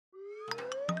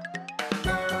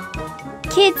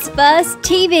Kids First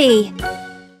TV.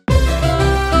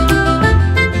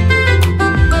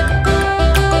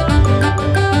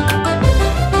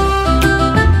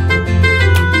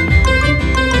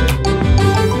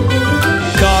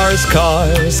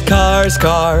 Cars, cars,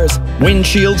 cars,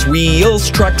 windshields, wheels,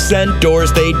 trucks and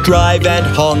doors, they drive and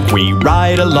honk. We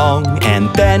ride along and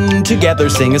then together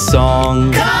sing a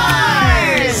song.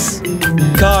 Cars!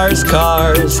 Cars,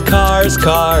 cars, cars,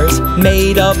 cars,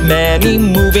 made of many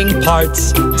moving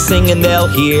parts. Sing and they'll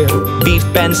hear, beep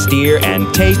and steer,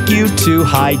 and take you to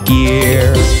high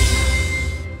gear.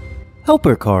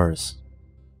 Helper cars.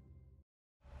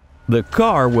 The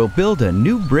car will build a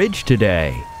new bridge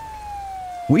today.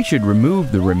 We should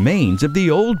remove the remains of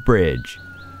the old bridge.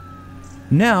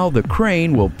 Now the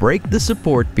crane will break the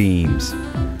support beams.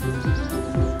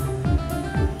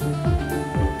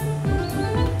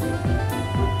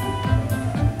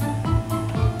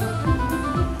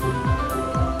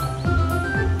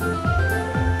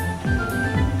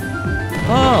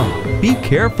 Oh, be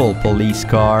careful, police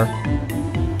car.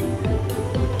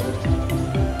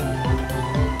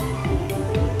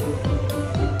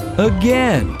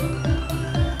 Again.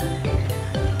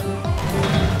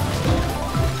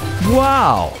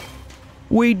 Wow!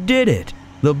 We did it!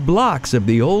 The blocks of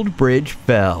the old bridge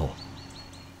fell.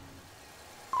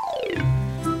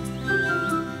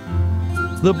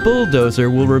 The bulldozer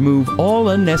will remove all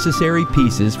unnecessary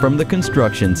pieces from the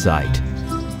construction site.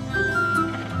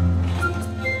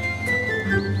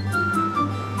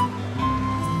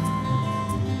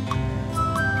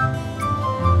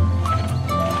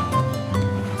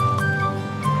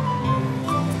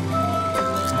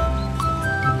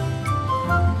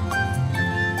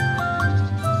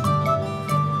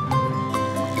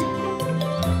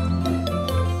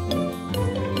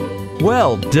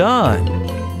 Well done!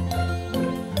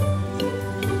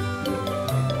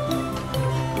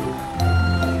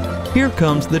 Here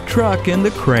comes the truck and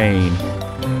the crane.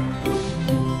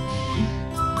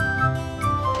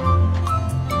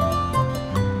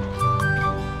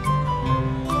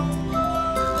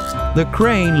 The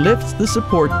crane lifts the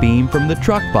support beam from the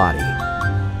truck body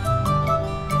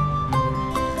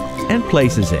and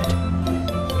places it.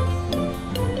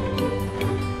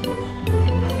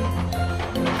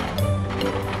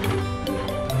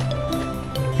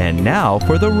 And now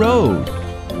for the road.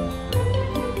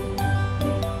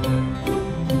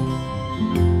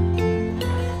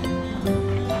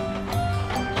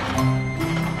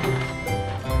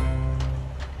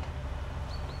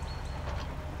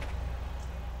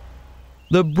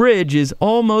 The bridge is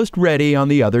almost ready on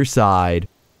the other side.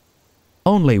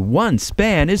 Only one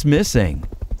span is missing.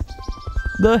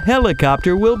 The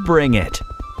helicopter will bring it.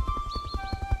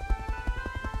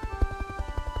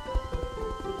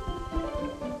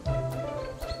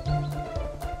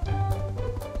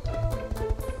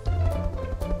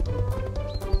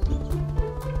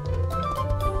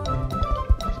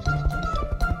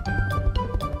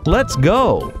 Let's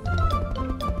go!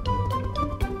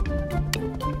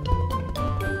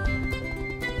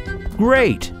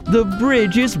 Great! The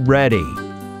bridge is ready!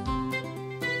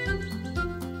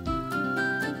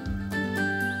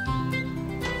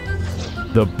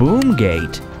 The boom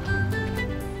gate?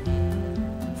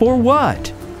 For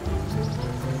what?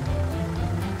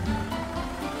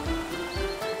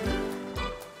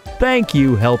 Thank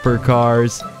you, helper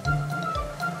cars!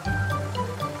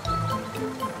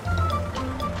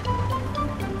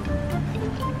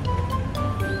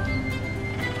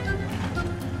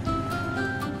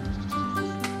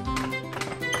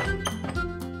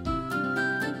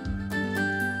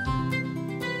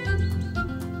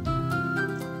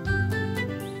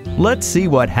 Let's see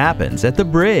what happens at the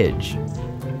bridge.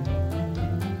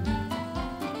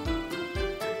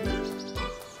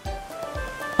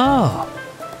 Oh,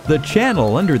 the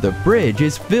channel under the bridge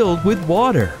is filled with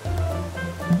water.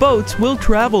 Boats will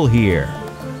travel here.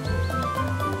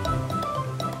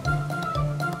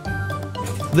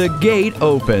 The gate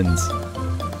opens.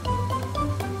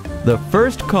 The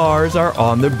first cars are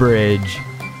on the bridge.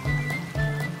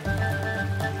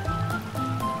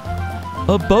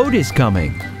 A boat is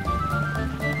coming.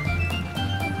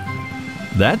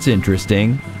 That's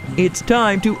interesting. It's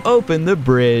time to open the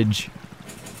bridge.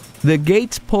 The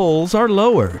gate's poles are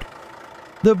lowered.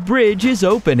 The bridge is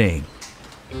opening.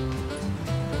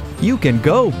 You can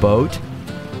go, boat.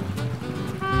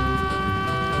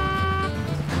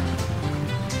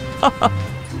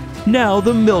 Now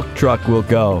the milk truck will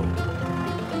go.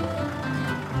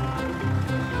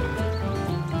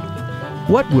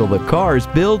 What will the cars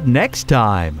build next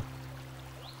time?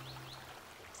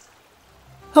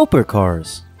 Helper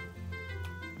cars.